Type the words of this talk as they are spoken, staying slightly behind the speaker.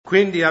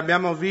Quindi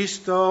abbiamo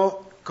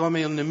visto come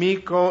il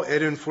nemico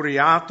era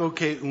infuriato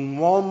che un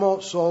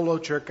uomo solo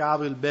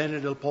cercava il bene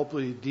del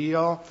popolo di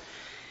Dio.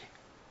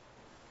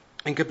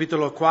 In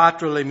capitolo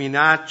 4 le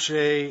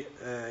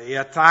minacce e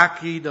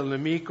attacchi del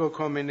nemico,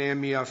 come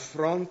Neemia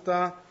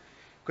affronta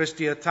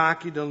questi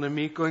attacchi del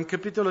nemico. In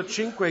capitolo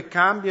 5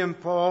 cambia un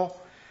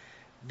po'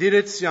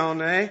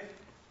 direzione,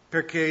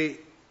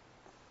 perché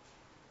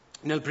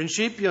nel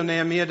principio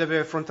Neemia deve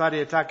affrontare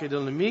gli attacchi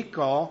del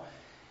nemico,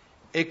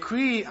 e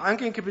qui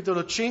anche in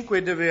capitolo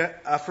 5 deve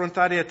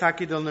affrontare gli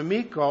attacchi del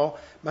nemico,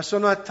 ma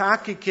sono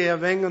attacchi che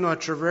avvengono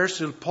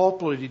attraverso il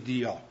popolo di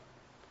Dio,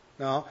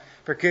 no?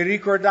 Perché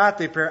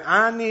ricordate, per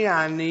anni e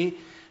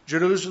anni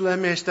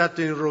Gerusalemme è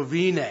stata in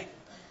rovine,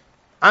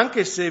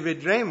 anche se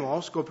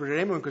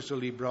scopriremo in questo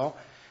libro,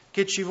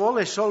 che ci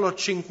vuole solo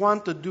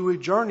 52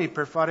 giorni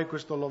per fare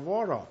questo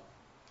lavoro.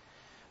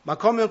 Ma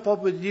come il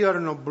popolo di Dio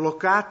erano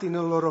bloccati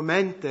nella loro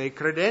mente,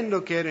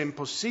 credendo che era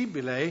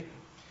impossibile,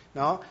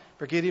 no?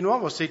 Perché di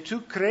nuovo, se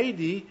tu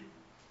credi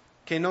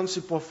che non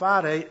si può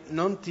fare,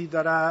 non ti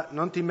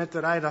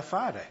metterai da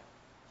fare,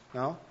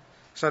 no?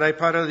 Sarai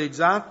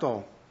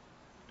paralizzato.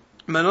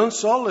 Ma non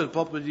solo il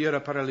popolo di Dio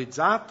era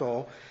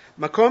paralizzato,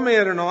 ma come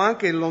erano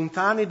anche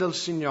lontani dal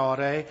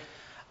Signore,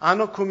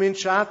 hanno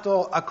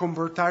cominciato a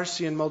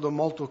comportarsi in modo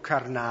molto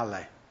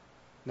carnale,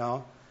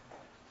 no?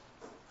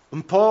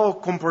 Un po'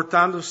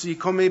 comportandosi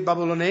come i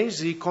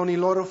babilonesi con i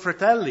loro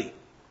fratelli.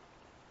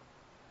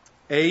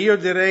 E io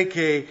direi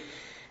che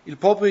il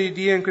popolo di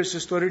Dio in questa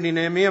storia di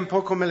Neemia è un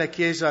po' come la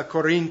chiesa a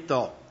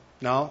Corinto,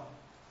 no?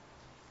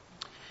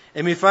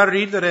 E mi fa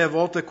ridere a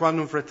volte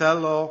quando un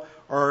fratello,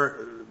 o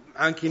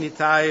anche in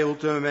Italia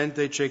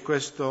ultimamente c'è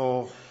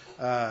questo,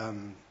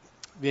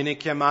 viene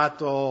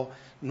chiamato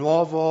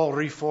nuovo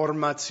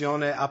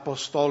riformazione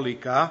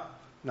apostolica,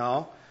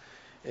 no?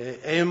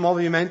 È un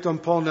movimento un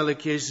po' nelle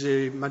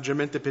chiese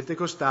maggiormente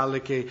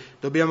pentecostali che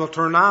dobbiamo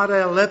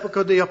tornare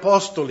all'epoca degli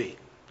apostoli,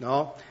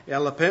 no? E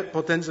alla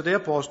potenza degli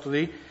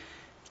apostoli.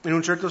 In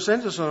un certo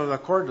senso sono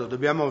d'accordo,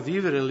 dobbiamo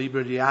vivere il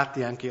libro di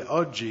Atti anche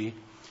oggi,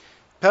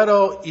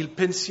 però il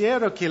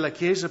pensiero che la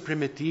Chiesa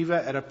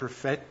primitiva era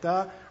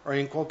perfetta o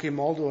in qualche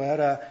modo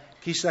era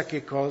chissà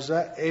che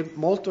cosa è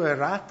molto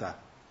errata,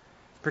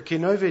 perché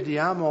noi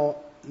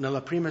vediamo nella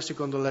prima e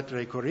seconda lettera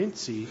ai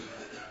Corinzi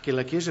che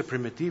la Chiesa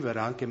primitiva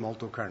era anche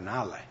molto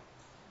carnale.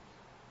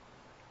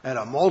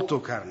 Era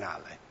molto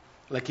carnale.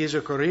 La Chiesa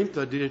a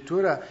Corinto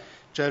addirittura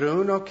c'era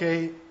uno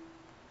che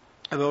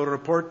aveva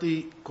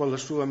rapporti con la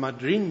sua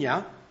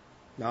madrigna,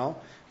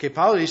 no? Che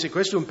Paolo dice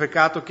questo è un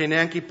peccato che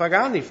neanche i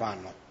pagani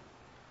fanno.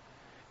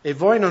 E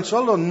voi non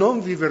solo non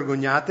vi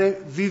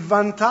vergognate, vi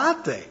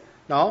vantate,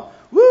 no?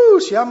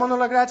 Siamo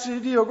nella grazia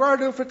di Dio,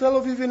 guarda il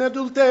fratello vive in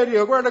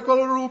adulterio, guarda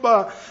quello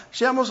ruba,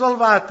 siamo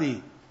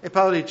salvati. E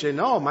Paolo dice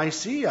no, mai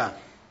sia.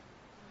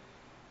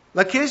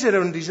 La Chiesa era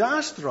un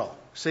disastro.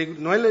 Se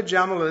noi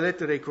leggiamo le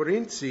lettere ai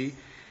Corinzi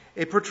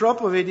e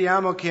purtroppo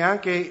vediamo che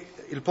anche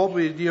il popolo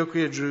di Dio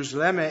qui a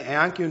Gerusalemme è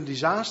anche un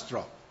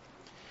disastro.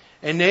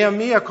 E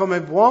Neemia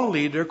come buon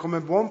leader,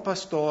 come buon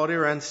pastore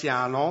o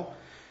anziano,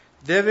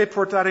 deve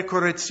portare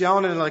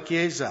correzione nella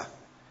Chiesa,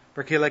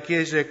 perché la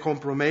Chiesa è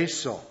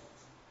compromesso.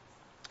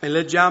 E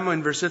leggiamo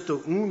in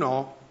versetto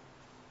 1,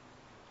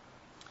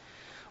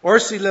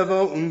 Or si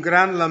levò un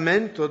gran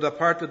lamento da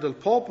parte del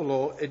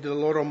popolo e delle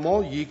loro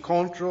mogli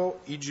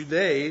contro i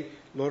giudei,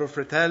 loro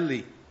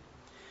fratelli.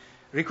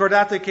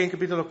 Ricordate che in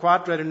capitolo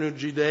 4 erano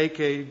giudei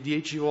che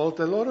 10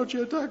 volte loro ci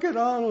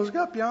attaccheranno,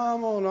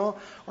 scappiamo, no?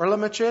 Or la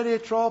maceria è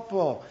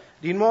troppo.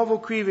 Di nuovo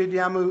qui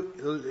vediamo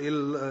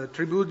il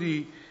tribù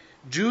di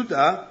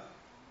Giuda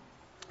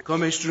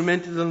come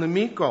strumento del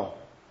nemico.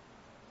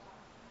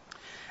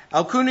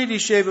 Alcuni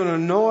dicevano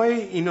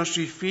noi, i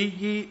nostri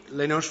figli,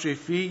 le nostre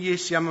figlie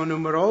siamo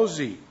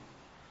numerosi.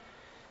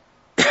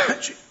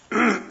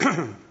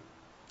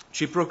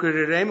 Ci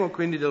procureremo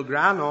quindi del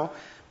grano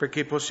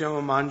perché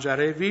possiamo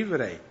mangiare e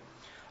vivere.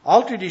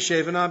 Altri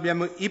dicevano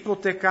abbiamo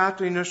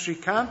ipotecato i nostri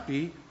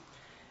campi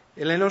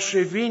e le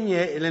nostre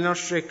vigne e le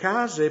nostre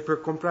case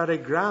per comprare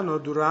grano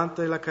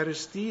durante la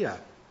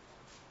carestia.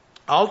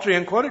 Altri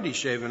ancora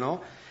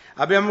dicevano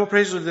abbiamo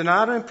preso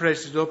denaro in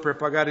prestito per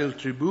pagare il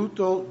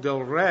tributo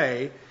del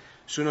re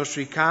sui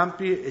nostri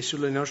campi e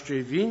sulle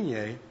nostre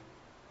vigne.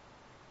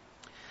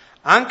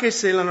 Anche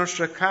se la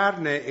nostra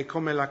carne è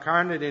come la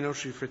carne dei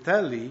nostri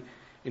fratelli,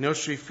 i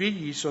nostri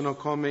figli sono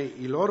come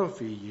i loro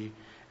figli.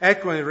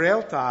 Ecco, in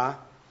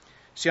realtà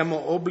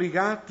siamo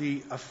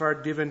obbligati a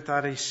far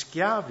diventare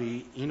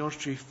schiavi i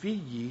nostri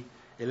figli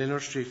e le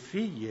nostre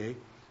figlie.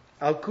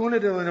 Alcune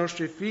delle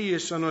nostre figlie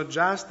sono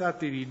già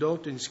state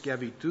ridotte in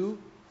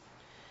schiavitù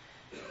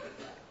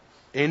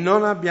e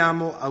non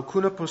abbiamo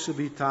alcuna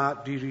possibilità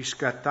di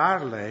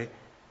riscattarle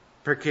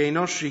perché i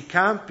nostri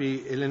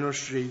campi e le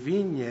nostre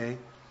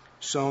vigne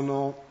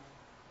sono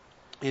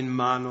in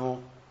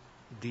mano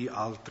di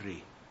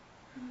altri.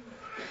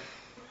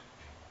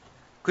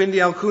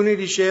 Quindi alcuni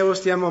dicevano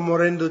stiamo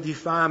morendo di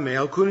fame,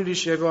 alcuni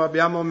dicevano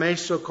abbiamo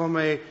messo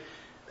come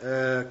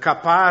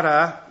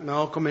capara,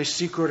 no, come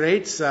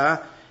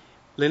sicurezza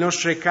le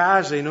nostre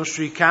case, i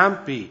nostri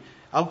campi.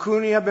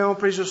 Alcuni abbiamo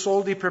preso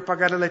soldi per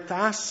pagare le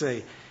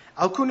tasse.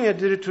 Alcuni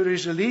addirittura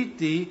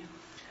israeliti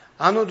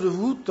hanno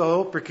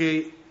dovuto,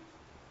 perché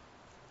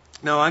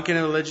anche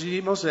nella legge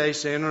di Mosè,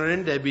 se uno era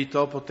in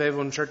debito, poteva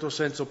in un certo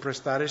senso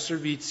prestare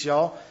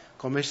servizio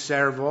come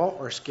servo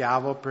o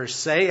schiavo per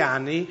 6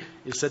 anni,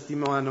 il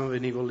 7° anno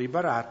veniva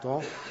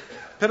liberato.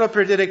 Però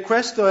per dire,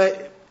 questo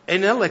è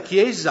nella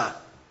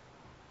Chiesa.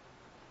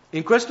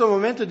 In questo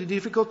momento di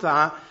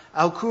difficoltà,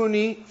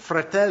 alcuni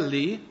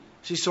fratelli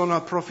si sono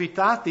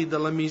approfittati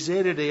della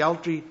miseria degli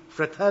altri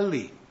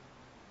fratelli.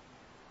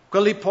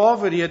 Quelli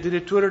poveri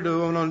addirittura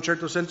dovevano in un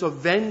certo senso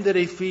vendere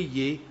i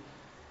figli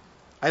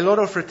ai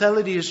loro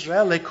fratelli di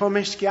Israele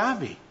come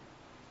schiavi.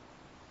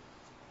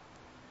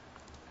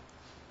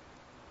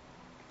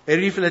 E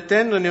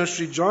riflettendo nei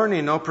nostri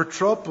giorni,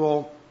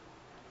 purtroppo,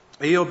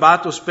 io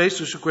batto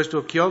spesso su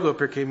questo chiodo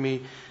perché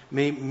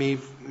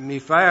mi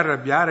fa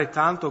arrabbiare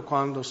tanto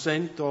quando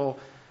sento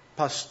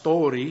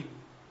pastori,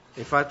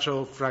 e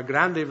faccio fra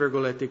grandi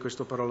virgolette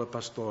questa parola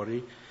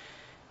pastori,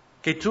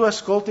 che tu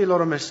ascolti i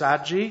loro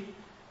messaggi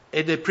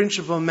ed è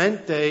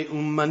principalmente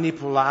un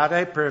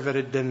manipolare per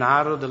avere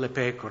denaro delle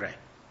pecore,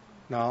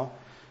 no?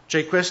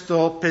 C'è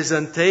questa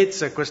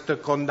pesantezza, questa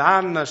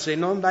condanna se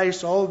non dai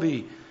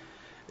soldi.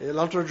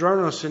 L'altro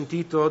giorno ho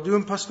sentito di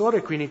un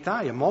pastore qui in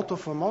Italia, molto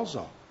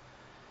famoso,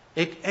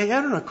 e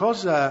era una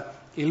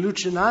cosa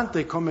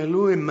allucinante come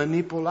lui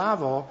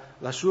manipolava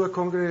la sua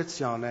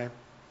congregazione,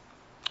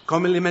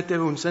 come gli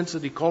metteva un senso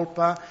di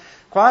colpa,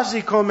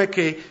 quasi come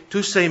che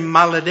tu sei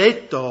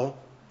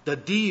maledetto da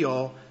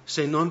Dio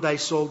se non dai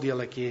soldi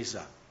alla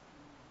Chiesa.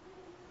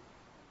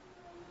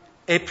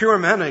 E più o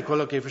meno è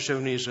quello che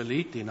facevano gli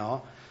israeliti,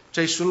 no?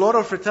 Cioè sui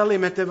loro fratelli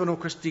mettevano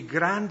questi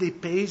grandi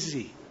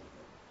pesi.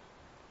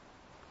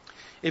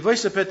 E voi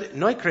sapete,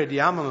 noi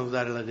crediamo nel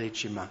dare la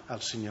decima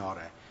al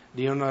Signore,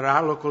 di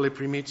onorarlo con le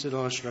primizie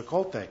delle nostre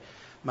raccolte,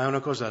 ma è una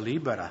cosa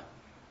libera,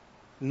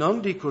 non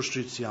di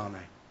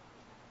costrizione.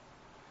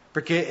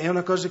 Perché è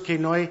una cosa che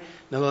noi,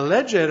 nella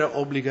legge era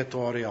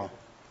obbligatorio,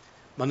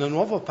 ma nel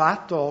nuovo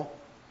patto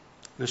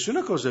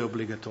nessuna cosa è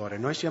obbligatoria,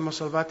 noi siamo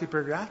salvati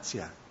per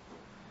grazia.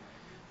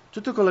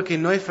 Tutto quello che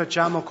noi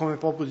facciamo come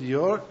popolo di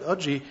Dio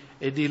oggi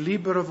è di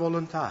libera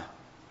volontà.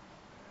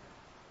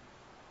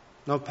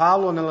 No,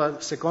 Paolo nella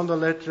seconda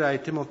lettera a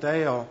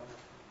Timoteo,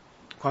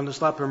 quando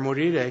sta per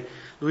morire,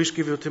 lui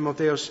scrive a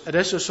Timoteo: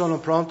 adesso sono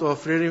pronto a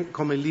offrire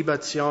come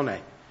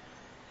libazione.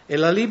 E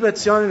la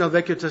libazione nel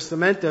Vecchio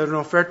Testamento era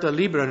un'offerta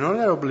libera, non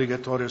era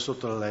obbligatoria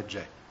sotto la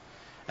legge.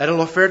 Era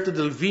l'offerta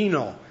del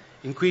vino,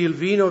 in cui il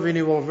vino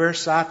veniva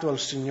versato al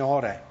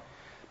Signore.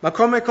 Ma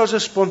come cosa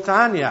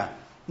spontanea,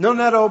 non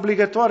era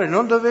obbligatoria,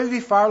 non dovevi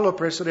farlo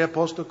per essere a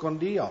posto con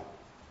Dio.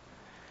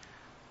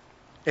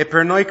 E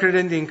per noi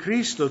credenti in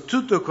Cristo,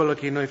 tutto quello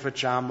che noi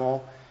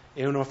facciamo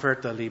è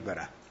un'offerta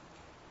libera.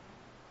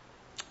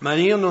 Ma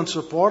io non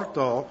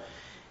sopporto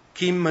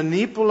chi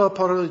manipola la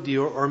parola di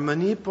Dio o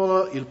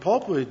manipola il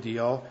popolo di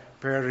Dio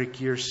per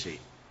arricchirsi.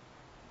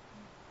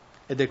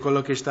 Ed è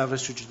quello che stava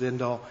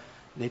succedendo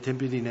nei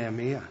tempi di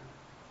Neemia.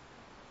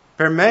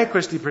 Per me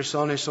queste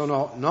persone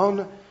sono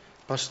non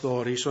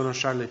pastori, sono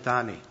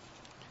ciarlatani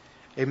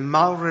e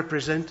mal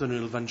rappresentano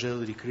il Vangelo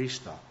di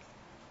Cristo.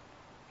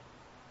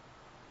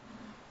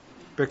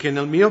 Perché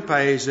nel mio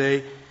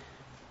paese,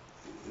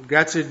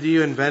 grazie a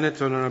Dio in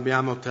Veneto non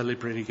abbiamo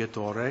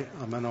telepredicatore,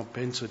 almeno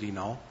penso di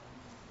no.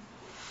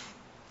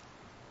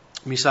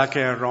 Mi sa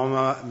che a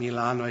Roma,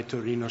 Milano e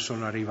Torino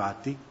sono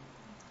arrivati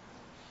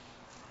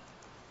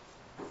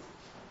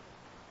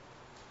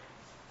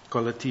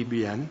con la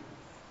TBN.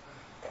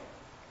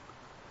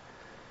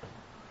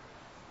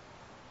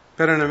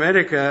 Però in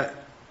America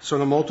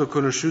sono molto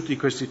conosciuti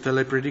questi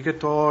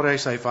telepredicatori,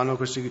 sai, fanno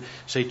questi,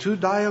 se tu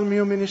dai al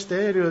mio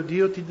ministero,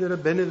 Dio ti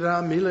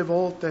benedirà 1000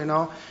 volte,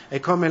 no? È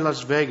come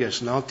Las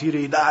Vegas, no?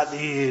 Tiri i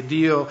dadi,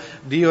 Dio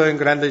è un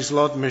grande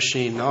slot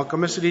machine, no?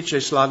 Come si dice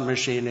slot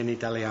machine in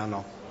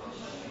italiano?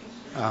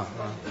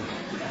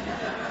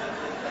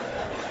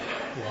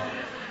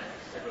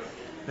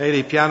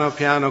 Vedi, piano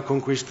piano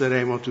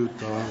conquisteremo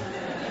tutto.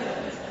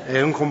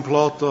 È un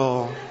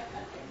complotto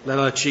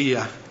della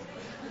CIA.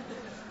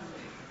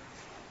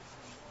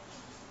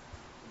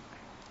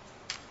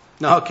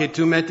 No, che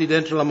tu metti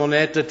dentro la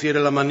moneta, tiri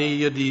la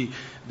maniglia di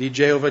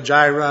Jehovah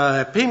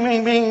Jireh, ping,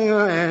 ping,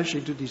 ping, e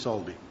esci tutti i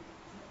soldi.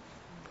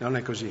 Non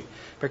è così.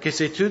 Perché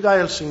se tu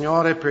dai al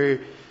Signore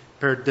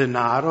per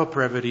denaro,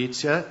 per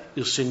avarizia,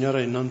 il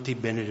Signore non ti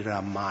benedirà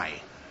mai.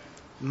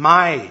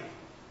 Mai.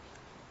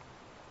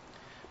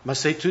 Ma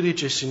se tu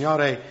dici,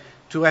 Signore,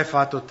 tu hai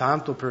fatto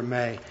tanto per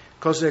me,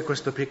 cos'è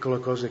questa piccola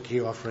cosa che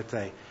io offro a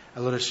te?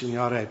 Allora,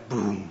 Signore,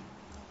 boom.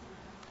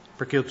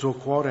 Perché il tuo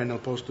cuore è nel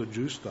posto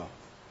giusto.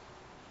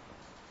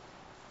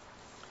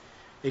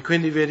 E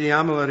quindi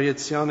vediamo la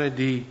reazione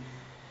di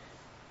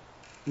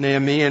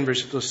Neemia in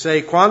versetto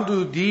 6. Quando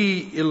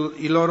udì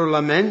i loro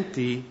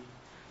lamenti,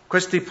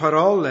 queste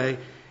parole,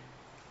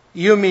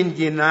 io mi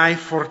indignai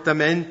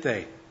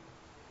fortemente.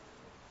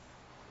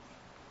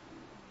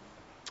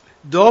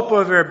 Dopo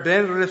aver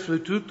ben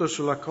riflettuto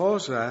sulla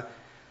cosa,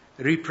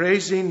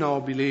 riprese i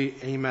nobili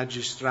e i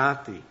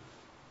magistrati.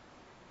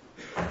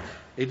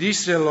 E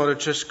disse loro: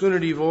 ciascuno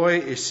di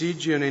voi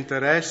esige un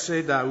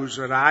interesse da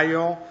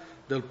usuraio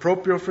del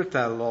proprio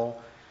fratello,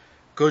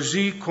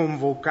 così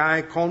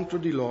convocai contro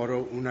di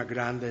loro una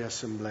grande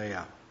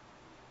assemblea.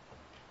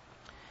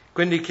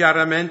 Quindi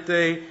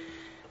chiaramente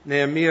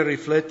Neemia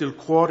riflette il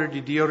cuore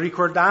di Dio.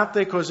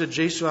 Ricordate cosa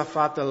Gesù ha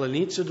fatto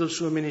all'inizio del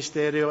suo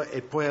ministero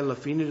e poi alla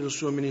fine del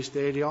suo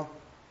ministero?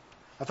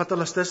 Ha fatto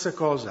la stessa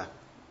cosa.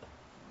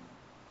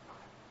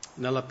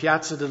 Nella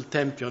piazza del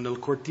Tempio, nel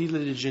cortile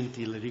dei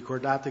Gentili,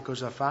 ricordate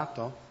cosa ha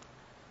fatto?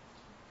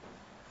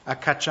 Ha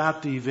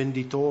cacciato i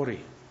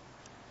venditori.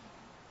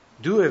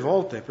 2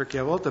 volte, perché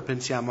a volte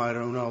pensiamo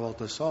era una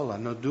volta sola,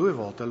 no, 2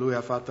 volte. Lui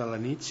ha fatto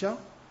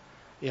all'inizio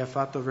e ha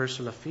fatto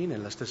verso la fine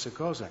la stessa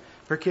cosa.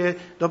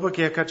 Perché dopo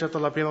che ha cacciato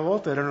la prima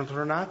volta erano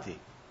tornati.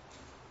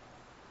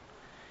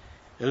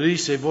 E lui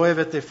disse: voi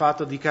avete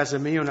fatto di casa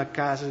mia una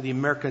casa di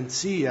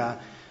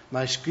mercanzia,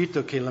 ma è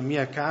scritto che la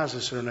mia casa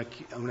sarà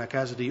una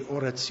casa di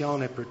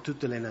orazione per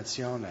tutte le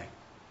nazioni.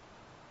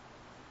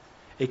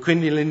 E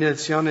quindi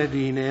l'indicazione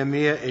di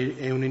Neemia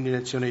è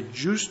un'indicazione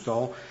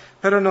giusta,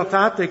 però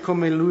notate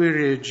come lui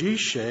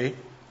reagisce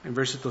in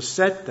versetto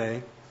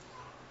 7,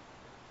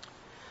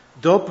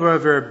 dopo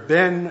aver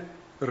ben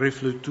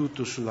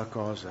riflettuto sulla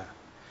cosa.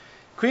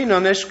 Qui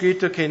non è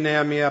scritto che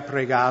Neemia ha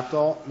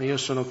pregato, ma io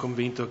sono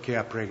convinto che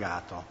ha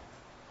pregato.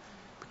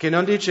 Che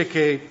non dice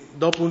che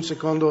dopo un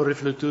secondo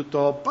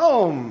riflettuto,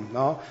 boom,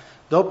 no?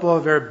 Dopo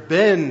aver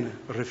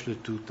ben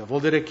riflettuto,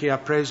 vuol dire che ha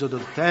preso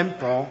del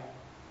tempo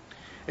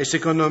e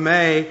secondo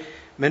me,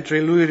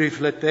 mentre lui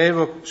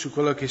rifletteva su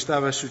quello che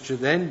stava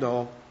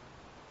succedendo,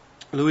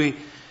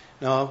 lui,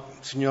 no,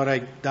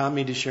 Signore,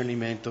 dammi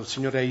discernimento,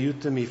 Signore,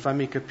 aiutami,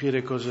 fammi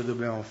capire cosa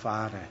dobbiamo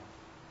fare.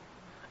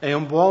 E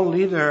un buon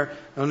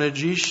leader non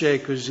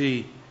agisce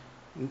così,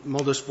 in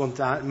modo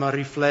spontaneo, ma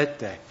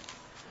riflette.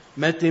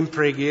 Mette in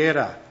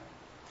preghiera.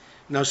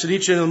 No, si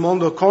dice nel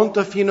mondo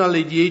conta fino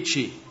alle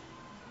 10,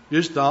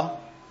 giusto?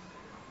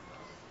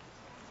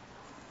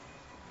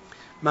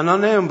 Ma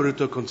non è un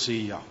brutto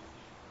consiglio.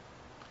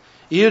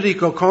 Io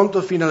dico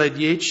conto fino alle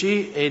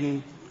 10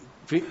 e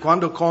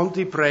quando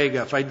conti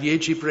prega, fai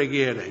 10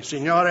 preghiere.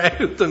 Signore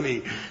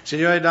aiutami,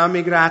 Signore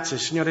dammi grazia,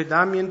 Signore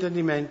dammi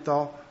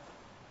intendimento.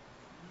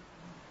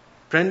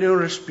 Prendi un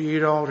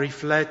respiro,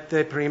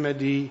 riflette prima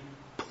di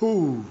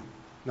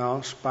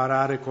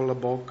sparare con la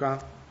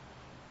bocca.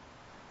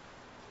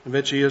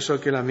 Invece io so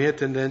che la mia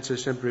tendenza è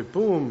sempre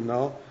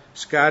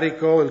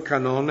scarico il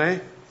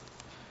cannone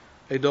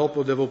e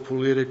dopo devo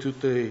pulire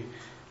tutti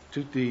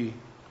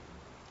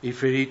i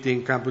feriti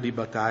in campo di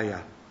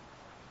battaglia.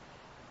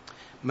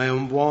 Ma è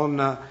un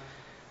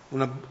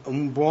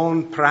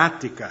buon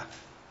pratica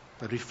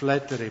per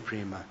riflettere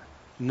prima,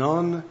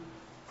 non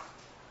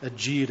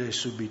agire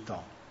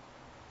subito.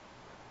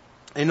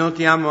 E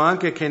notiamo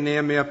anche che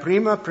Neemia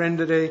prima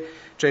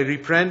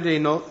riprende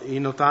i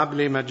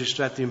notabili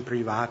magistrati in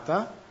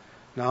privata,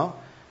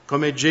 no?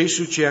 Come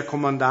Gesù ci ha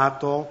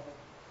comandato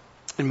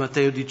in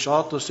Matteo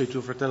 18, se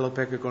tuo fratello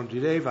pecca contro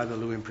di te, vai da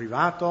lui in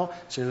privato,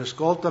 se non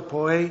ascolta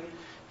poi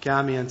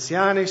chiami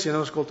anziani, se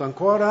non ascolta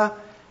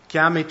ancora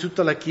chiami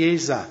tutta la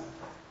Chiesa.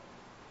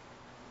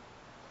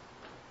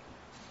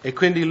 E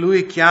quindi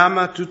lui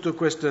chiama tutta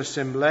questa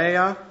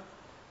assemblea.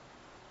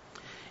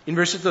 In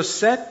versetto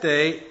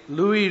 7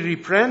 lui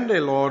riprende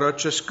loro: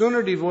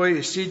 ciascuno di voi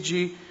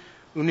esigi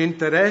un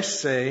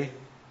interesse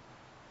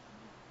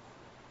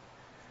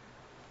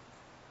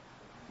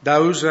da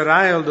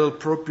usuraio del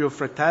proprio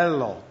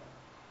fratello.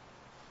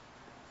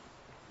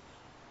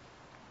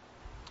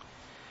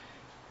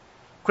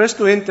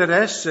 Questo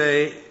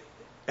interesse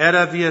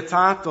era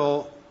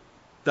vietato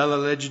dalla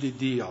legge di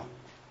Dio.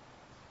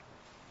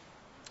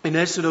 In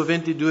Esodo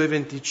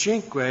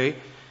 22-25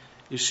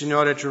 il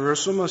Signore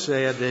attraverso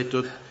Mosè ha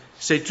detto: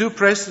 se tu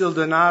presti del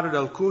denaro ad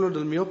alcuno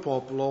del mio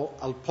popolo,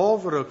 al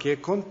povero che è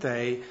con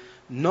te,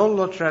 non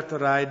lo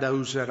tratterai da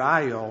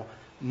usuraio,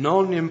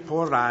 non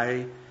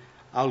imporrai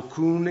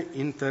alcun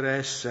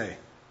interesse.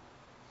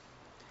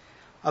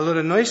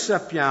 Allora noi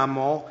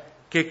sappiamo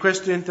che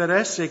questo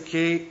interesse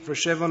che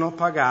facevano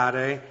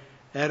pagare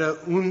era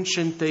 1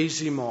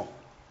 centesimo,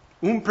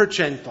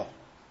 1%.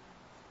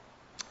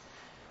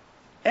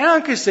 E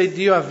anche se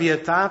Dio ha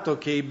vietato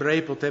che gli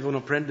ebrei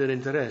potevano prendere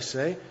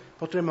interesse,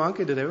 potremmo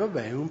anche dire,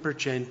 vabbè,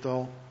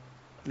 1%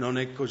 non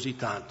è così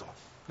tanto,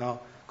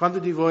 no? Quanti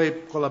di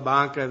voi con la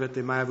banca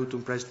avete mai avuto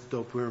un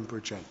prestito per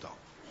 1%?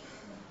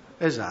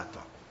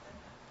 Esatto.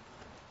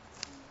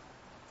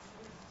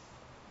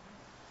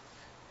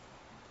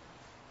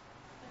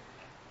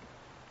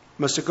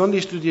 Ma secondo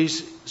gli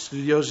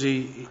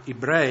studiosi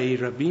ebrei, i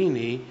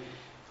rabbini,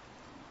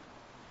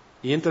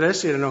 gli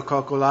interessi erano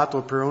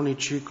calcolati per ogni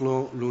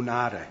ciclo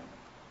lunare.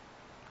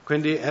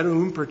 Quindi era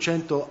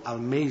 1% al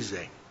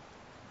mese,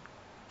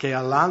 che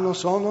all'anno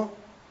sono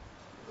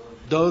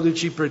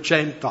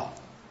 12%.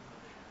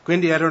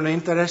 Quindi erano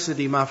interessi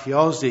di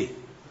mafiosi.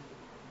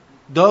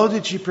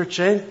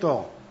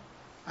 12%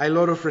 ai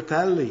loro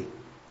fratelli.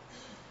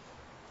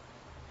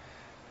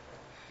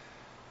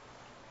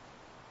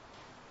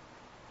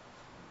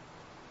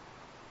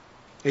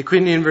 E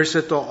quindi in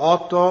versetto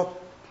 8,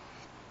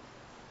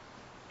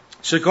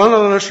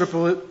 secondo la nostra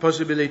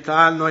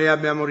possibilità, noi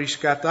abbiamo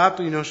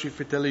riscattato i nostri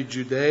fratelli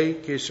giudei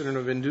che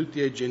sono venduti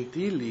ai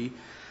gentili,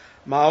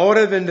 ma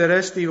ora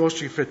vendereste i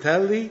vostri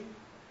fratelli?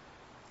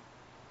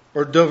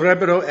 O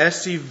dovrebbero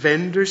essi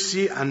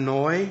vendersi a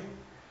noi?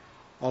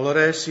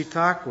 Allora essi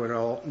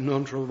tacquero,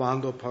 non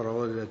trovando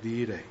parole da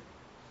dire.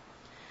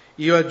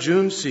 Io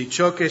aggiunsi,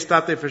 ciò che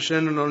state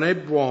facendo non è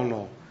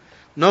buono.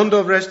 Non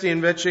dovreste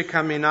invece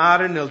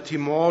camminare nel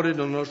timore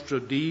del nostro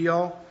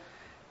Dio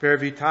per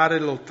evitare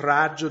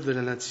l'oltraggio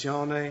delle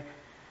nazioni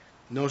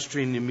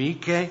nostre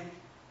nemiche?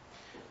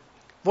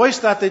 Voi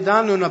state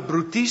dando una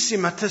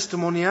bruttissima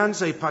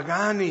testimonianza ai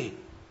pagani.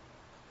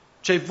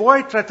 Cioè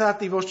voi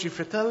trattate i vostri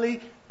fratelli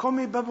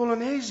come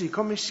babilonesi,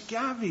 come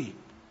schiavi.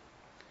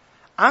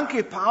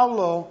 Anche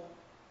Paolo,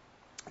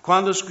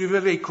 quando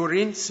scriveva ai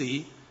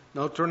Corinzi,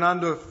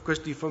 tornando a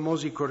questi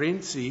famosi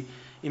Corinzi,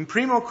 in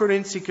 1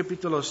 Corinzi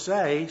capitolo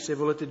 6, se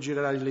volete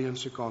girare lì un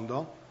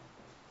secondo,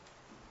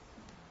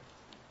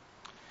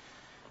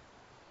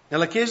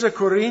 nella chiesa a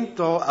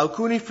Corinto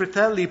alcuni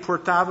fratelli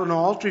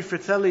portavano altri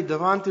fratelli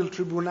davanti al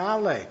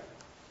tribunale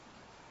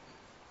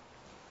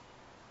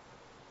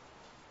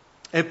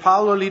e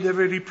Paolo li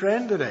deve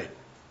riprendere.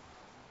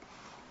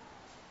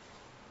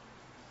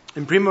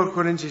 In 1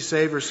 Corinzi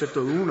 6,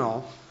 versetto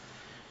 1,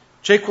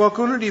 c'è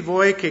qualcuno di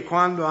voi che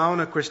quando ha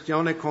una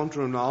questione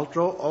contro un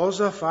altro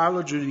osa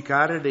farlo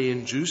giudicare dei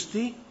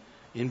ingiusti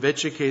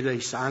invece che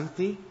dei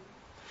santi?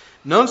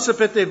 Non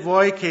sapete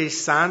voi che i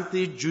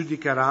santi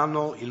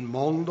giudicheranno il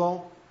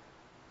mondo?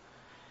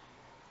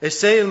 E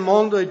se il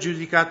mondo è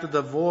giudicato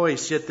da voi,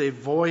 siete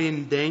voi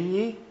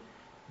indegni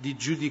di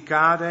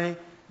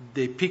giudicare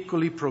dei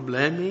piccoli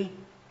problemi?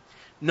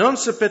 Non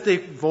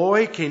sapete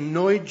voi che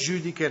noi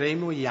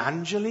giudicheremo gli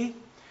angeli?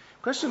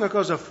 Questa è una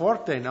cosa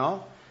forte,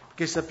 no?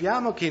 Che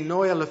sappiamo che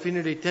noi alla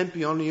fine dei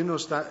tempi ognuno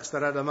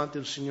starà davanti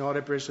al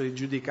Signore per essere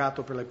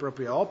giudicato per le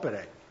proprie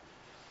opere.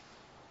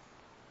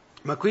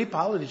 Ma qui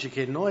Paolo dice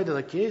che noi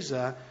della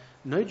Chiesa,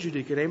 noi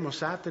giudicheremo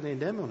Satana e i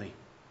demoni.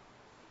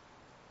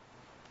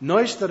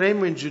 Noi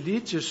staremo in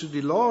giudizio su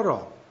di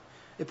loro.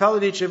 E Paolo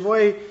dice,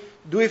 voi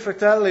due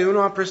fratelli,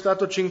 uno ha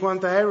prestato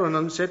 50 euro,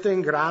 non siete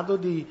in grado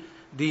di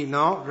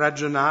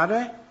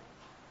ragionare?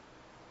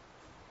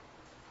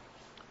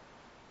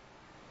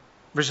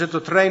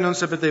 Versetto 3, non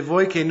sapete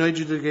voi che noi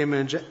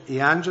giudicheremo gli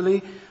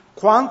angeli?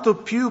 Quanto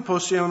più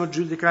possiamo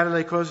giudicare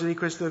le cose di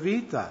questa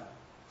vita?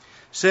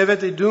 Se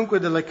avete dunque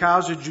delle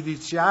cause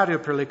giudiziarie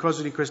per le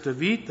cose di questa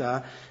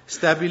vita,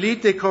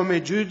 stabilite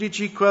come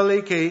giudici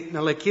quelli che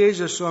nella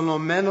Chiesa sono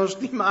meno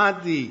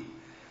stimati.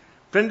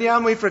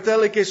 Prendiamo i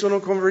fratelli che sono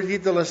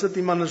convertiti la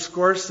settimana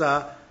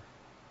scorsa,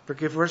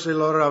 perché forse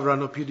loro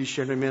avranno più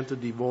discernimento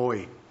di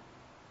voi.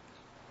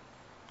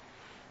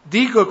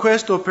 Dico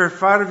questo per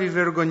farvi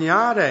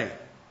vergognare.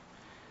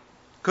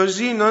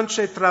 Così non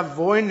c'è tra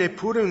voi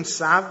neppure un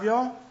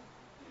savio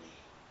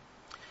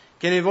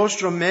che nel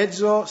vostro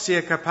mezzo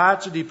sia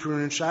capace di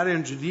pronunciare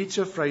un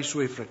giudizio fra i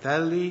suoi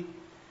fratelli.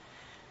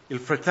 Il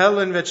fratello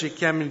invece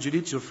chiama in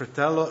giudizio il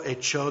fratello e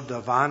ciò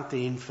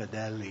davanti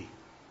infedeli.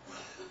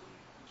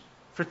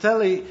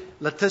 Fratelli,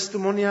 la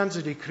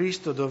testimonianza di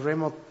Cristo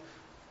dovremo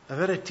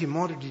avere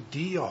timore di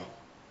Dio.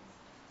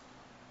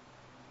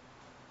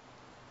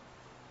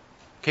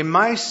 Che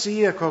mai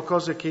sia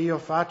qualcosa che io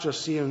faccia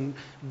sia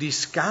di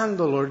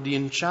scandalo o di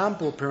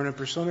inciampo per una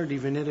persona di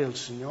venire al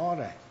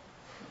Signore.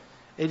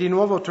 E di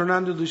nuovo,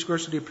 tornando al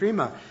discorso di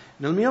prima,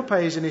 nel mio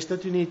paese, negli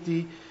Stati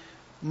Uniti,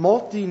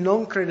 molti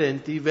non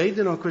credenti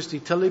vedono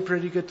questi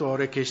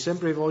telepredicatori che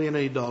sempre vogliono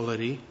i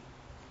dollari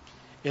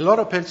e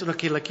loro pensano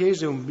che la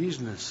Chiesa è un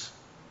business.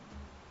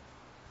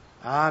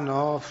 Ah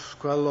no,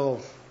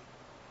 quello...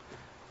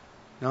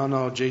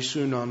 No,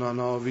 Gesù no,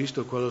 ho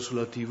visto quello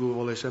sulla TV,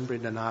 vuole sempre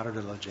il denaro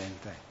della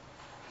gente.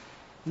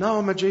 No,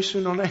 ma Gesù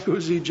non è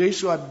così,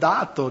 Gesù ha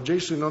dato,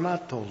 Gesù non ha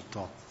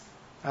tolto.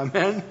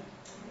 Amen?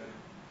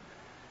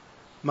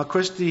 Ma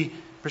queste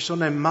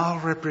persone mal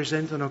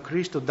rappresentano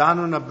Cristo,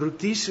 danno una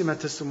bruttissima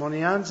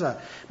testimonianza,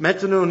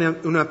 mettono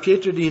una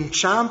pietra di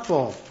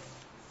inciampo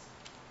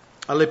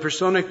alle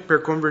persone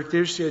per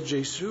convertirsi a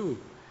Gesù.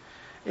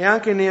 E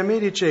anche Neemia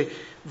dice,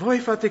 voi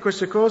fate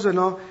queste cose,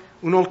 no?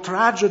 Un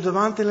oltraggio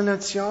davanti alla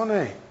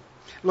nazione.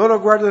 Loro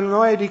guardano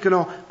noi e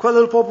dicono, quello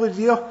è il popolo di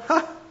Dio?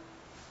 Ah!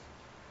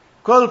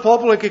 Quello è il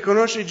popolo che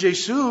conosce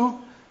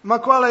Gesù? Ma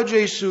qual è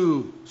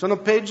Gesù? Sono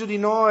peggio di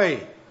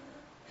noi.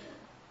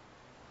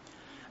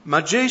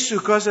 Ma Gesù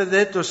cosa ha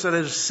detto? Sarà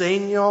il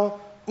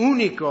segno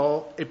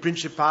unico e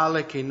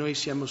principale che noi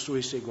siamo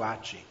suoi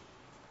seguaci.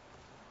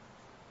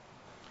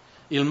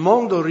 Il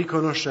mondo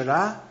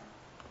riconoscerà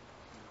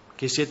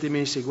che siete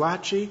miei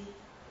seguaci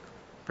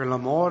per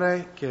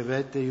l'amore che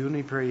avete gli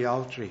uni per gli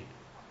altri.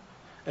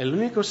 È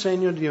l'unico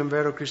segno di un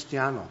vero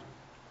cristiano,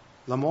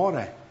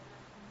 l'amore.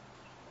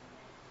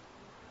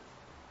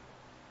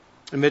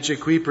 Invece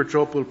qui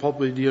purtroppo il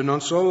popolo di Dio,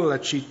 non solo la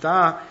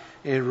città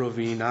è in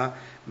rovina,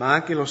 ma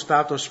anche lo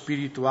stato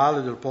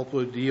spirituale del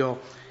popolo di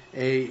Dio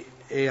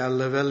è a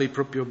livelli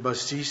proprio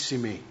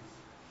bassissimi.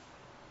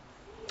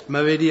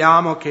 Ma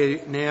vediamo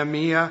che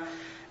Neemia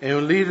è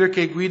un leader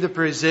che guida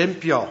per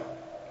esempio.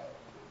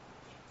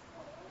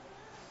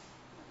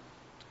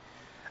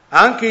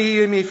 Anche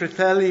io e i miei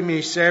fratelli e i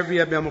miei servi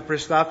abbiamo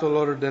prestato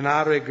loro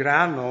denaro e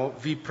grano.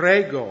 Vi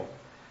prego,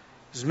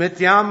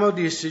 smettiamo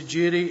di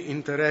esigere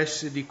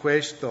interessi di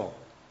questo.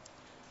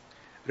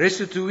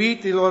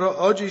 Restituite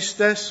loro oggi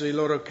stesso i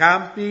loro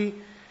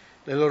campi,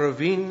 le loro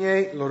vigne,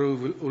 i loro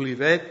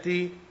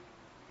uliveti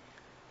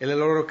e le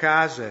loro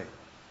case.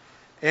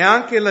 E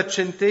anche la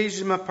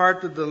 100ª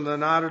parte del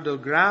denaro del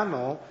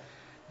grano,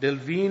 del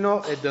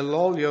vino e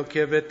dell'olio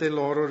che avete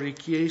loro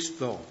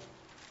richiesto.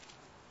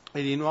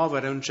 E di nuovo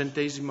era 1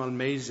 centesimo al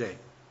mese.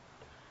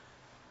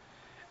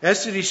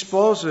 Essi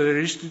risposero: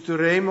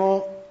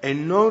 restituiremo e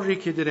non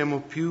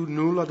richiederemo più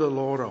nulla da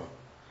loro.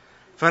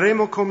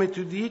 Faremo come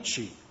tu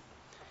dici.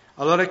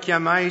 Allora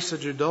chiamai i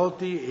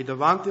sacerdoti e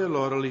davanti a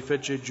loro li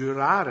fece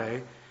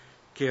giurare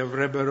che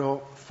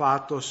avrebbero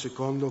fatto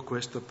secondo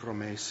questa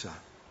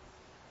promessa.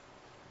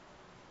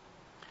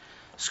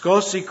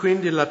 Scossi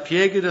quindi la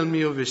piega del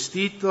mio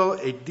vestito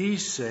e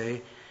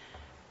disse: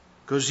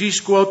 così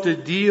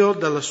scuote Dio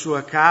dalla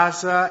sua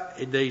casa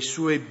e dai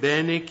suoi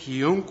beni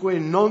chiunque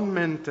non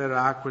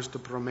menterà questa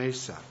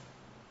promessa.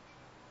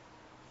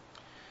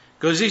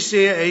 Così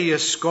sia egli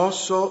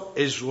scosso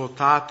e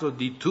svuotato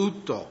di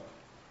tutto.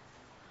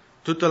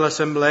 Tutta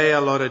l'assemblea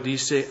allora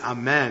disse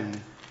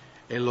Amen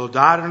e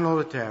lodarono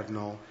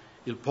l'Eterno.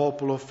 Il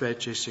popolo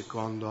fece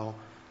secondo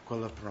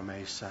quella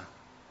promessa.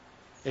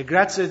 E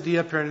grazie a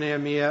Dio per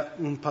Neemia,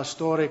 un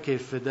pastore che è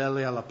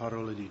fedele alla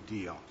parola di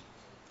Dio.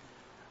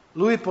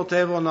 Lui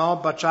poteva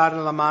baciare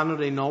la mano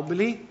dei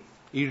nobili,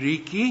 i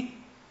ricchi,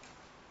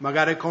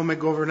 magari come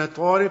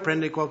governatore,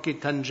 prende qualche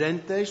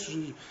tangente,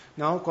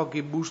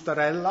 qualche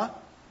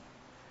bustarella.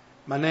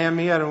 Ma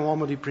Neemia era un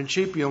uomo di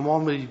principio, un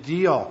uomo di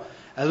Dio.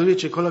 E lui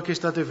dice: quello che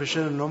state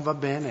facendo non va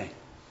bene.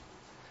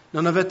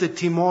 Non avete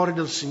timore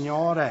del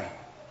Signore.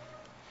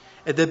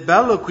 Ed è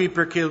bello qui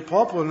perché il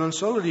popolo non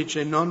solo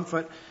dice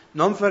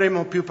non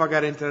faremo più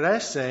pagare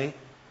interesse,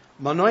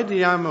 ma noi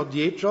diamo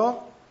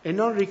dietro e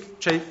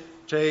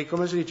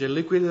come si dice,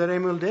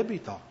 liquideremo il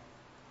debito.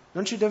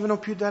 Non ci devono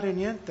più dare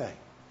niente.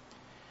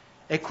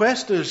 E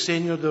questo è il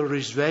segno del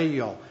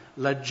risveglio,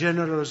 la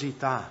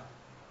generosità.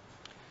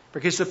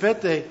 Perché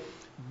sapete,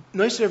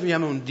 noi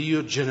serviamo un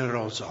Dio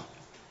generoso.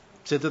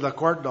 Siete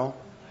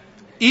d'accordo?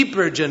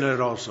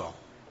 Ipergeneroso.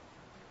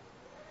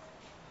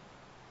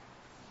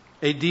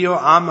 E Dio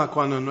ama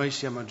quando noi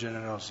siamo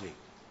generosi.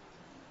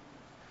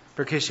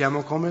 Perché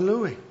siamo come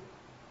Lui.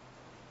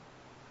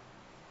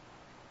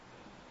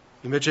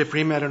 Invece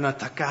prima erano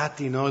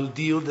attaccati, il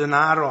Dio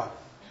denaro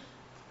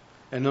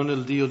e non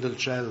il Dio del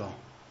cielo.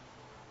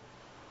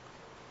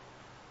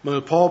 Ma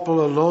il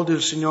popolo lode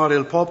il Signore,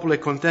 il popolo è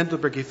contento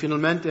perché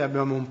finalmente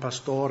abbiamo un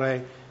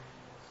pastore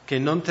che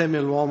non teme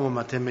l'uomo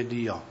ma teme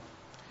Dio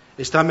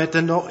e sta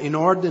mettendo in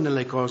ordine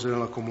le cose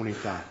nella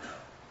comunità.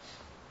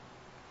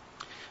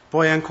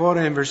 Poi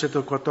ancora in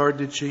versetto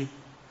 14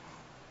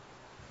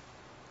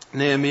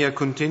 Neemia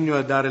continua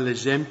a dare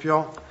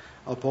l'esempio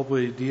al popolo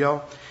di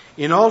Dio.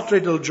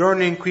 Inoltre dal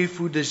giorno in cui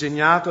fu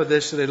designato ad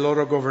essere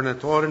loro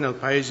governatore nel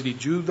paese di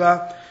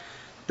Giuda,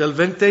 del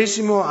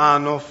 20°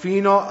 anno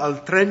fino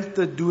al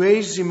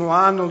 32°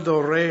 anno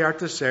del re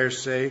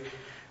Artaserse,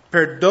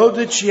 per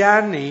 12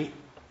 anni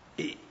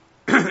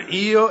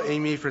io e i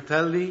miei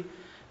fratelli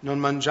non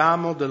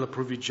mangiamo della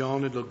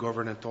provvigione del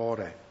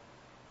governatore.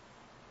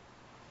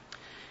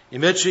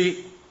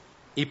 Invece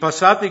i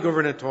passati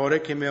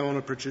governatori che mi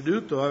avevano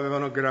preceduto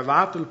avevano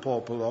gravato il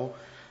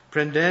popolo,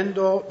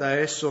 prendendo da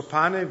esso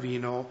pane e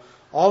vino,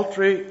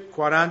 oltre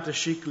 40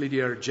 shikli di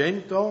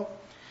argento.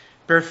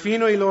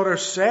 Perfino i loro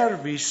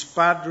servi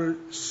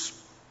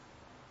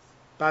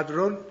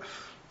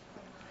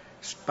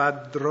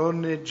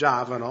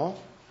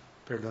spadroneggiavano,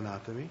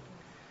 perdonatemi,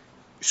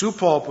 sul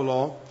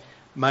popolo,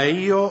 ma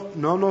io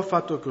non ho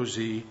fatto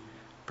così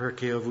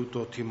perché ho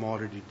avuto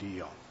timore di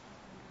Dio.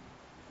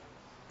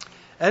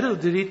 Era il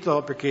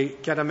diritto perché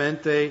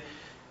chiaramente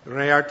il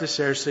re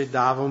Artaserse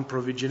dava un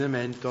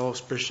provvigionamento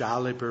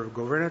speciale per il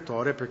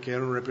governatore perché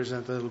era un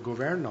rappresentante del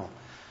governo.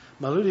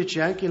 Ma lui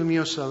dice anche il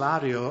mio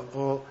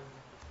salario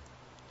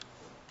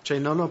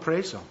non ho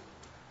preso.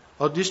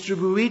 Ho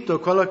distribuito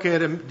quello che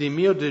era di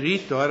mio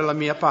diritto, era la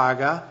mia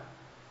paga,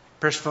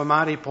 per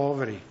sfamare i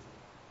poveri,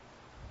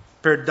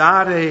 per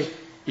dare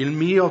il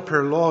mio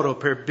per loro,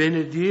 per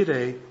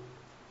benedire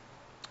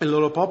il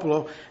loro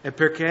popolo. E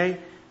perché?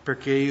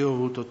 Perché io ho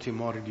avuto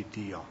timore di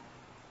Dio.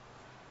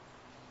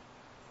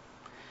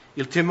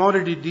 Il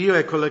timore di Dio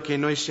è quello che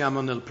noi siamo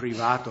nel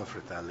privato,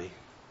 fratelli.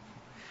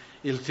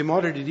 Il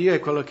timore di Dio è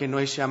quello che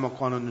noi siamo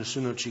quando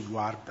nessuno ci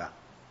guarda.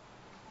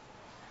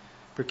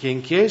 Perché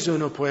in chiesa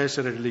uno può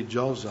essere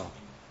religioso,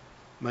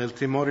 ma il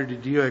timore di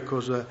Dio è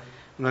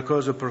una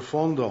cosa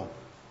profonda.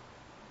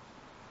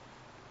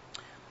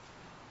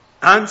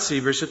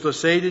 Anzi, versetto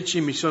 16,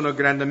 mi sono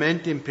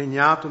grandemente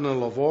impegnato nel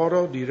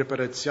lavoro di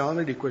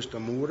riparazione di questa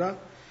mura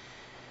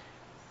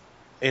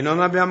e non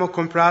abbiamo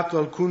comprato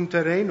alcun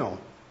terreno.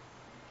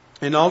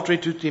 Inoltre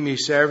tutti i miei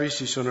servi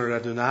si sono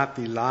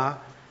radunati là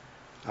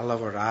a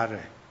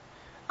lavorare.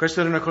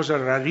 Questa era una cosa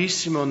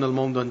rarissima nel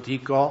mondo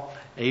antico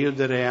e io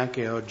direi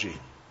anche oggi.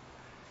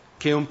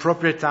 Che un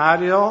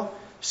proprietario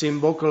si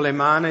imbocca le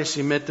mani e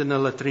si mette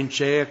nella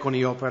trincea con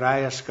gli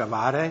operai a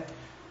scavare.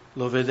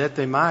 Lo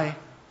vedete mai?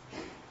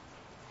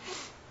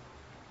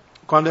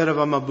 Quando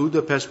eravamo a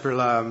Budapest per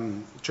la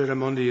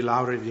cerimonia di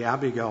laurea di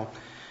Abigail,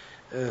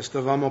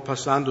 stavamo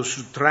passando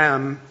su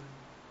tram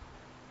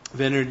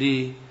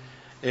venerdì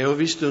e ho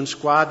visto una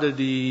squadra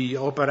di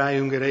operai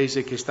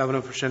ungheresi che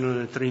stavano facendo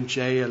una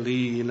trincea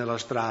lì nella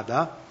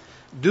strada,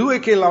 2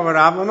 che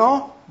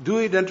lavoravano,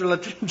 2 dentro la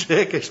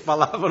trincea che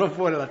spalavano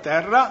fuori la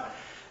terra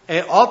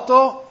e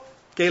 8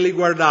 che li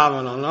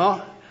guardavano,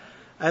 no?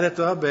 Ho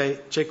detto,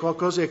 vabbè, c'è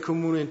qualcosa di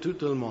comune in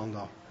tutto il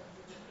mondo.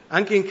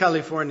 Anche in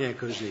California è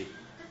così.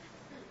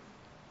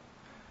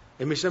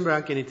 E mi sembra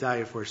anche in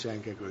Italia forse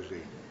anche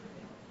così.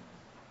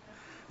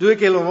 2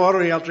 che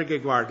lavorano e altri che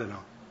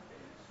guardano.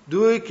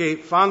 2 che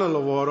fanno il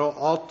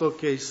lavoro, 8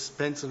 che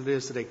pensano di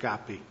essere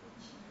capi.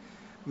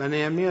 Ma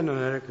Neemia non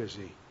era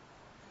così.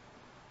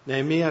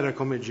 Neemia era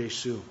come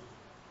Gesù,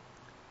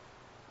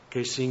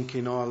 che si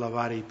inchinò a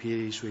lavare i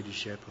piedi dei suoi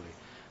discepoli.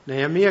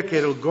 Neemia, che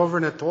era il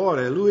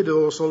governatore, lui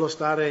doveva solo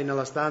stare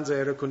nella stanza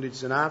aria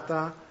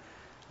condizionata,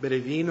 bere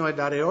vino e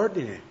dare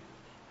ordine.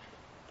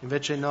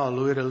 Invece no,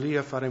 lui era lì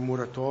a fare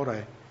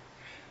muratore,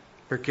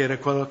 perché era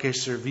quello che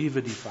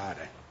serviva di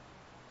fare.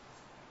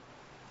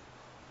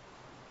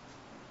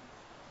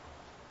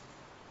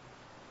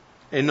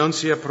 E non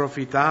si è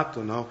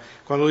approfittato, no?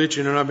 Quando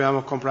dice non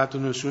abbiamo comprato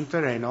nessun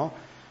terreno,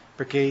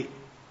 perché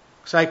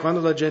sai,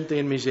 quando la gente è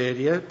in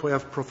miseria puoi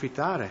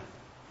approfittare,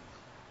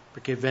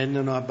 perché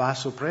vendono a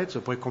basso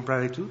prezzo, puoi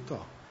comprare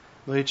tutto.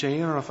 Lui dice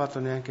io non ho fatto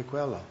neanche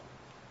quello.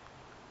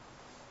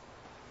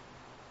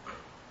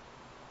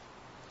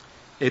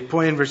 E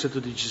poi in versetto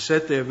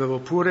 17 avevo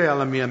pure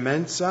alla mia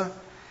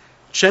mensa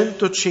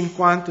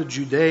 150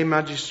 giudei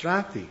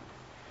magistrati,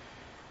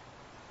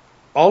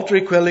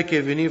 oltre quelli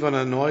che venivano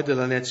a noi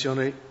dalla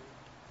nazione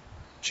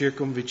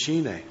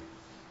circonvicine.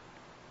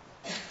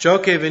 Ciò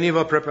che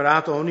veniva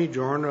preparato ogni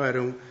giorno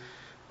era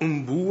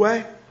un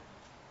bue,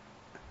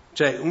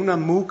 cioè una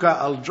mucca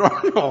al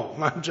giorno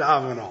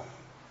mangiavano.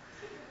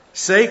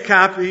 6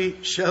 capi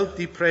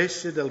scelti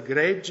pressi del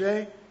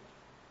gregge,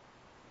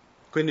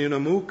 quindi una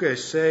mucca e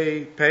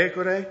 6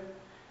 pecore.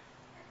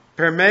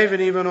 Per me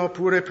venivano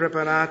pure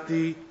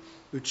preparati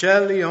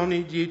uccelli,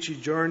 ogni 10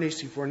 giorni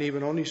si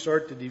fornivano ogni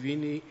sorta di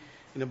vini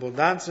in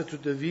abbondanza.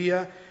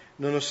 Tuttavia,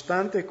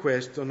 nonostante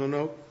questo, non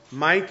ho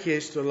mai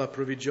chiesto la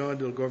provvigione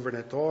del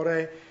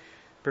governatore,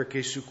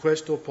 perché su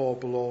questo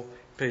popolo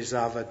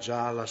pesava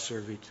già la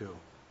servitù.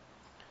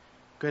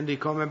 Quindi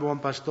come buon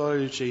pastore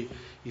dice,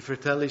 i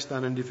fratelli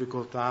stanno in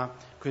difficoltà,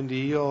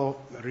 quindi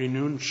io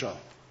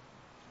rinuncio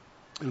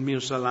il mio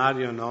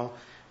salario, no,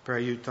 per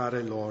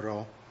aiutare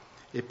loro.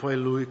 E poi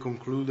lui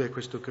conclude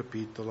questo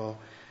capitolo: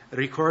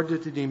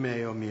 ricordati di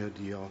me, o mio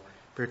Dio,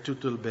 per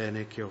tutto il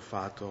bene che ho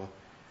fatto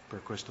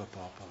per questo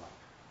popolo.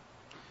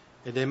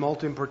 Ed è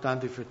molto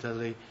importante,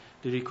 fratelli,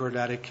 di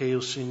ricordare che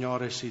il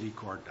Signore si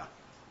ricorda.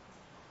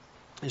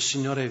 Il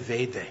Signore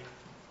vede.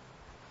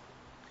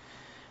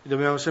 E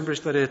dobbiamo sempre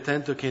stare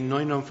attenti che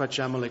noi non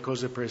facciamo le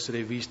cose per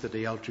essere viste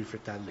dagli altri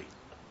fratelli.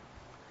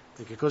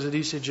 Perché cosa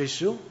dice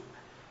Gesù?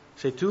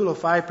 Se tu lo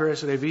fai per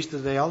essere visto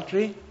dagli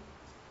altri,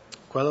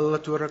 quella è la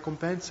tua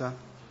ricompensa.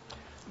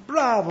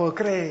 Bravo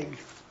Craig!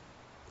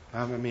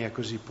 Mamma mia,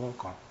 così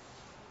poco.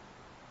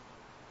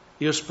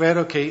 Io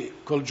spero che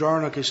quel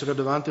giorno che sarò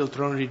davanti al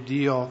trono di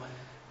Dio,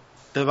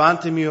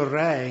 davanti al mio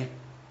Re,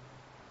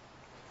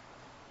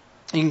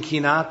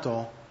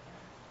 inchinato,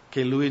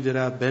 che Lui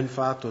dirà: ben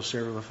fatto,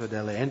 servo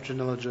fedele, entra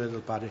nella gioia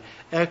del Padre.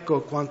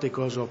 Ecco quante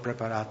cose ho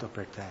preparato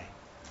per te.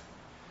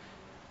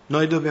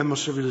 Noi dobbiamo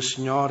servire il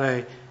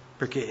Signore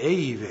perché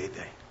Egli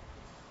vede.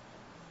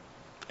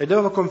 E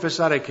devo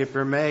confessare che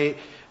per me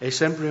è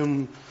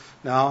sempre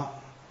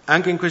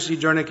anche in questi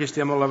giorni che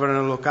stiamo lavorando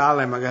nel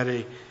locale,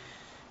 magari,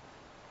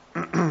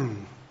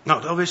 no,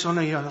 dove sono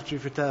gli altri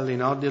fratelli,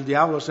 no? Il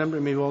diavolo sempre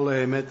mi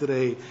vuole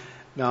mettere,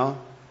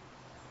 no?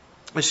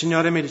 Il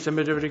Signore mi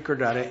sempre deve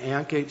ricordare, e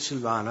anche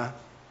Silvana,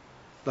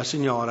 la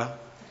signora,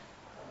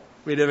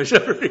 mi deve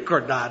sempre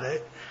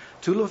ricordare,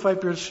 tu lo fai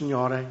per il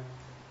Signore,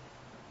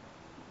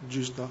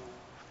 giusto?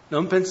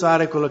 Non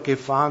pensare a quello che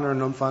fanno o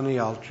non fanno gli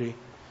altri.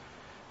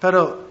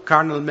 Però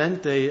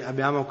carnalmente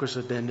abbiamo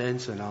questa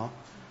tendenza, no?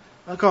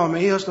 Ma come?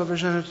 Io sto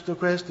facendo tutto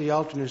questo, gli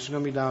altri nessuno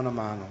mi dà una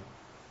mano.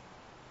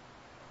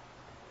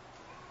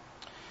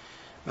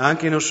 Ma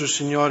anche il nostro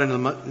Signore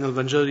nel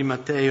Vangelo di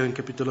Matteo, in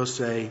capitolo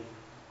 6,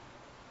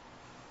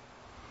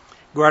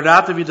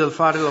 guardatevi dal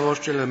fare le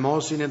vostre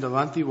elemosine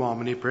davanti agli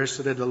uomini per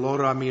essere da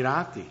loro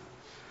ammirati.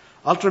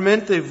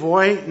 Altrimenti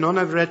voi non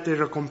avrete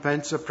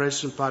ricompensa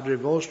presso il Padre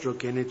vostro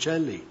che è nei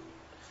cieli.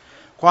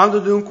 Quando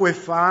dunque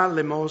fa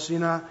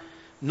l'elemosina,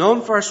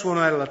 non far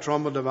suonare la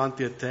tromba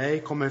davanti a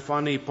te, come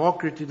fanno i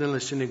ipocriti nelle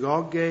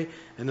sinagoghe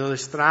e nelle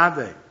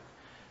strade,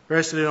 per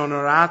essere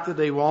onorati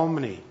dai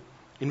uomini.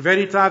 In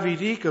verità vi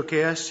dico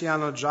che essi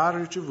hanno già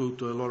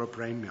ricevuto il loro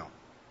premio.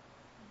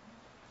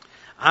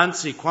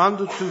 Anzi,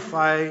 quando tu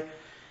fai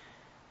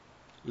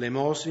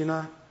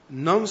l'elemosina,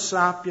 non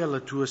sappia la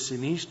tua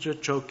sinistra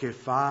ciò che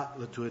fa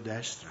la tua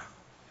destra,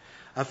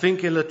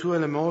 affinché la tua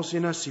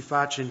elemosina si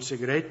faccia in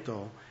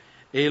segreto,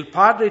 e il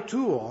Padre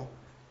tuo,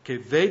 che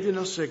vede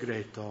nel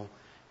segreto,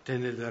 te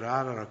ne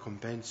darà la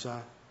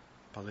ricompensa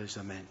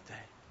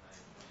palesemente.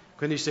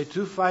 Quindi se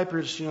tu fai per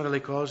il Signore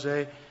le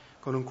cose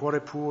con un cuore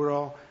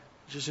puro,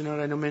 dice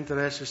Signore, non mi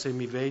interessa se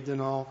mi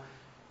vedono,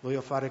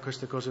 voglio fare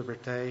queste cose per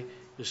te,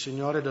 il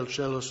Signore del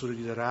cielo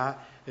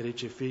sorriderà e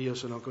dice, figlio,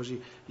 sono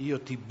così, io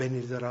ti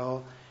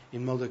benedirò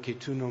in modo che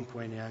tu non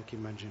puoi neanche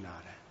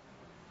immaginare.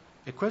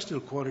 E questo è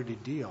il cuore di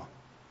Dio.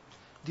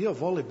 Dio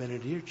vuole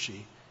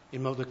benedirci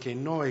in modo che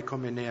noi,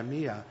 come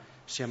Neemia,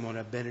 siamo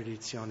una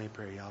benedizione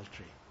per gli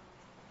altri.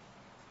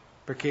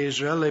 Perché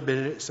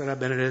Israele sarà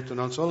benedetto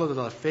non solo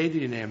dalla fede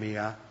di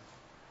Neemia,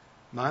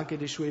 ma anche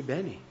dei suoi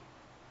beni,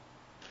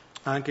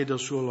 anche del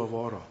suo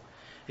lavoro.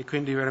 E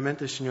quindi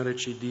veramente il Signore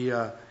ci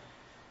dia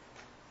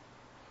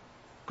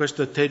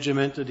questo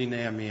atteggiamento di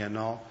Neemia,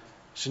 no?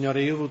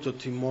 Signore, io ho avuto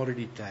timore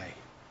di te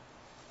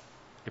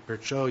e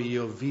perciò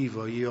io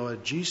vivo, io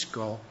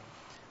agisco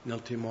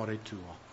nel timore tuo.